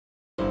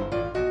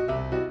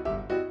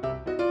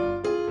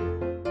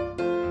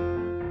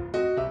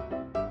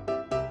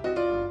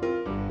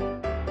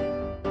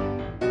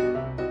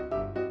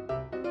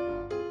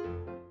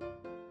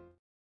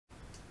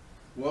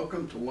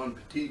Welcome to One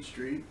Petite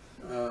Street.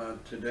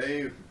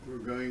 Today we're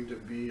going to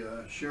be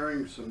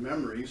sharing some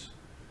memories.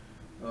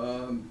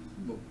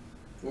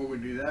 Before we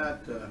do that,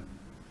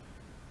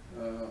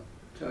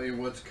 tell you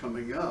what's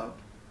coming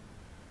up,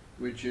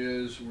 which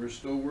is we're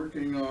still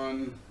working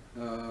on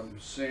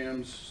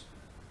Sam's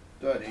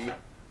study,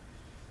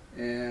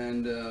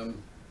 and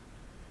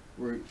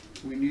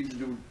we need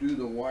to do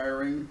the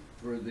wiring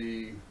for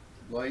the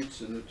lights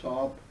in the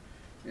top.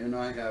 And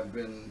I have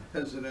been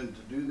hesitant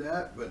to do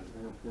that, but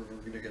we're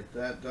going to get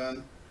that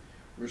done.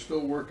 We're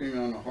still working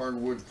on a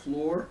hardwood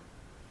floor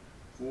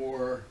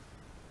for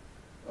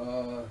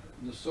the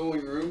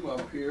sewing room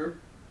up here,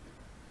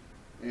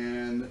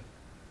 and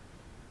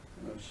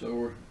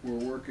so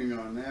we're working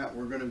on that.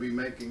 We're going to be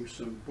making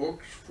some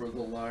books for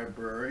the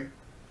library,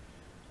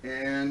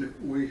 and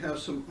we have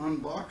some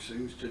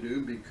unboxings to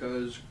do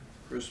because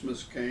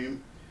Christmas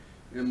came,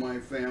 and my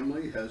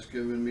family has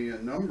given me a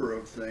number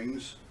of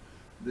things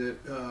that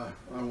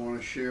I want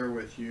to share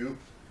with you.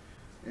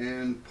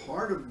 And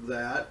part of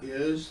that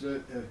is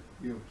that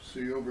you'll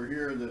see over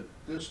here that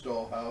this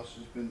dollhouse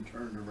has been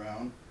turned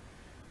around,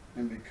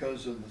 and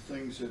because of the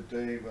things that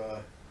they've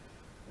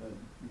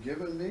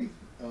given me,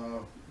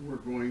 we're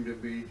going to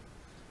be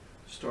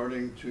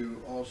starting to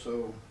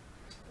also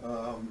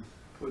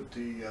put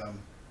the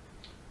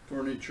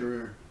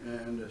furniture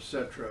and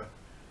etc.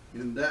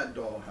 in that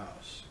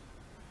dollhouse.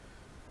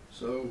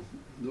 So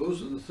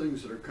those are the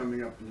things that are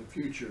coming up in the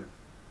future.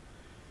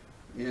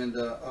 And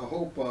I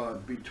hope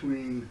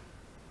between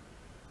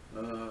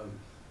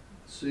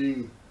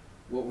seeing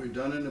what we've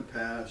done in the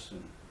past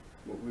and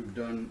what we've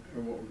done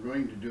or what we're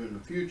going to do in the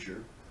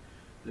future,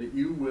 that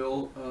you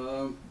will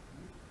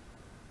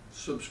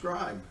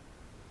subscribe,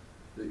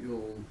 that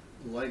you'll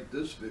like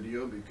this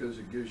video because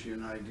it gives you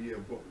an idea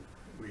of what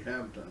we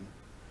have done.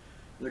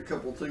 There are a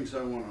couple things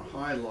I want to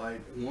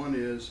highlight. One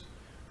is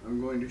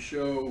I'm going to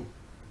show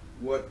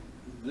what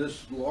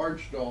this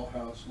large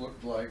dollhouse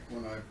looked like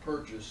when I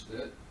purchased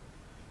it,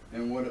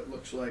 and what it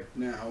looks like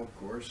now. Of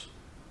course,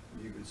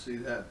 you can see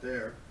that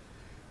there.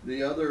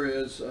 The other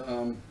is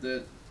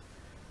that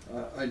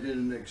I did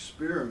an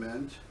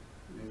experiment,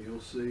 and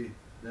you'll see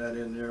that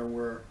in there,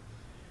 where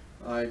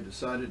I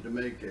decided to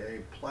make a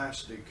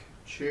plastic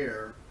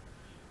chair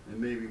and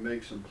maybe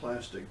make some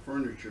plastic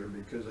furniture,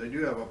 because I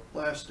do have a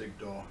plastic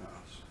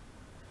dollhouse.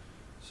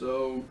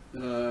 So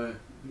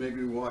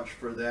maybe watch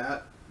for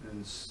that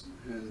and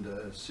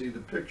see the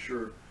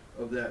picture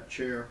of that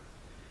chair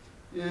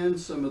and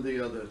some of the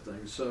other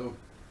things. So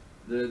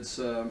there's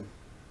no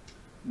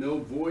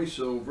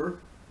voiceover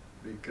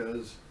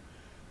because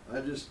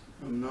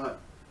I'm not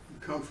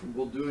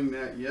comfortable doing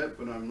that yet,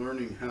 but I'm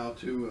learning how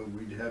to.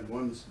 We had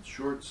one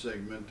short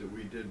segment that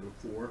we did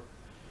before,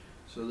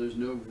 so there's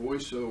no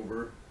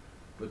voiceover,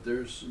 but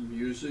there's some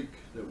music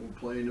that will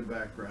play in the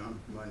background,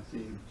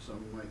 some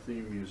of my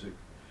theme music.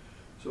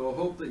 So I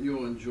hope that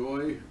you'll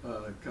enjoy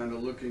kind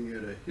of looking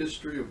at a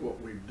history of what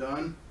we've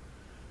done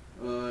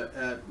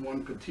at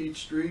One Petite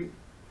Street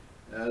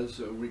as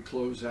we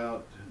close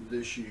out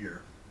this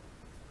year.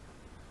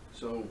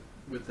 So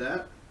with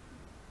that,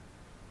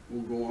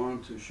 we'll go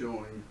on to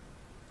showing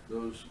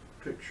those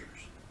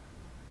pictures.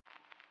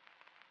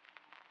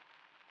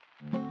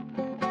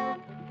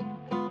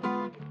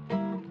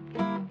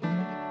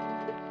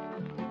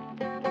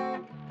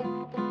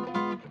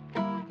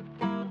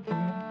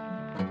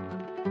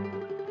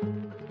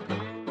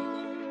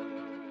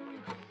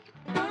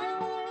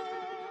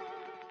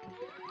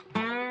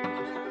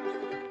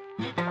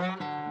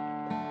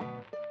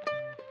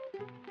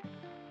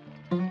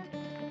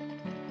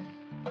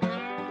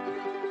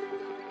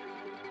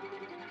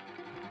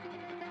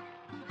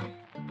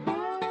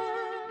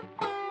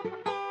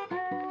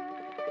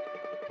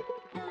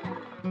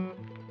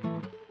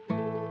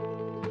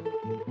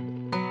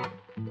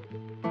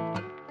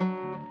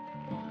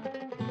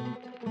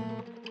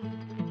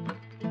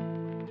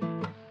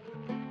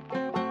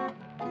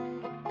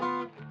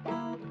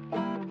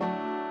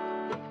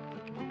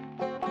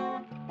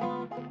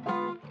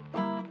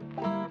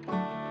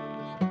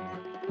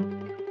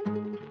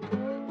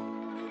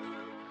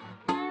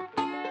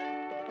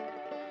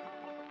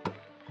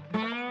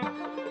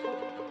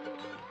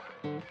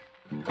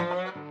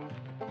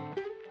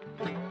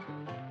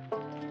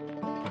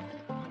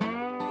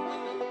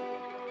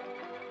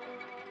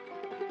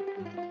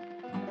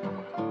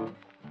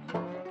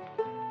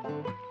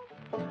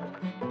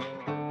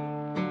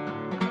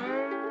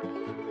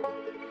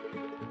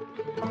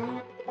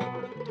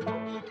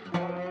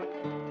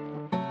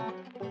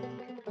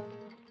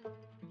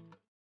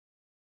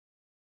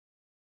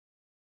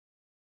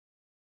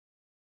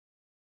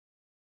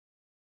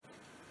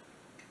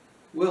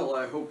 Well,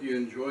 I hope you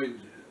enjoyed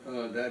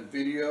that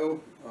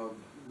video of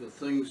the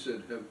things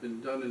that have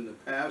been done in the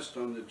past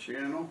on the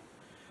channel,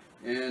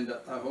 and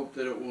I hope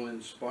that it will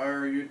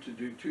inspire you to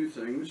do two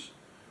things.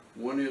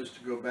 One is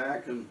to go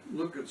back and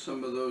look at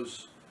some of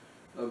those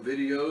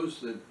videos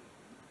that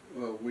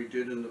we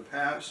did in the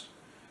past,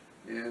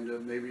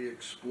 and maybe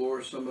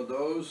explore some of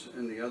those.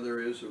 And the other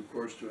is, of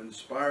course, to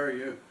inspire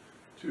you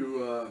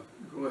to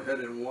go ahead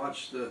and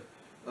watch the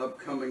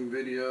upcoming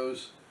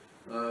videos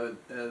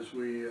as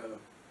we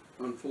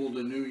unfold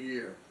a new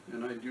year.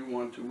 And I do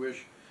want to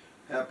wish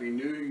Happy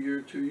New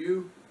Year to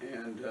you,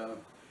 and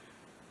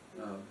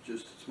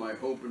just it's my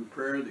hope and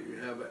prayer that you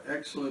have an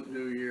excellent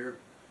new year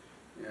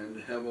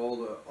and have all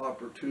the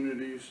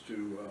opportunities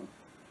to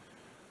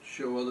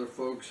show other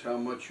folks how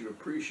much you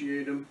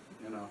appreciate them,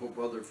 and I hope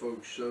other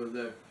folks show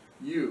that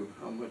you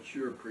how much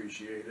you're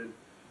appreciated.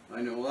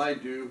 I know I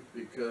do,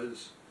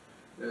 because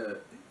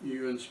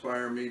you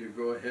inspire me to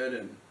go ahead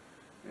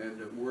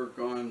and work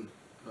on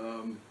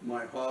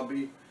my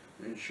hobby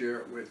and share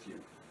it with you.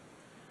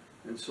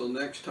 Until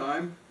next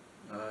time,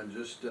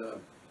 just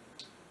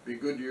be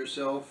good to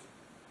yourself,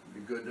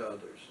 be good to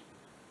others.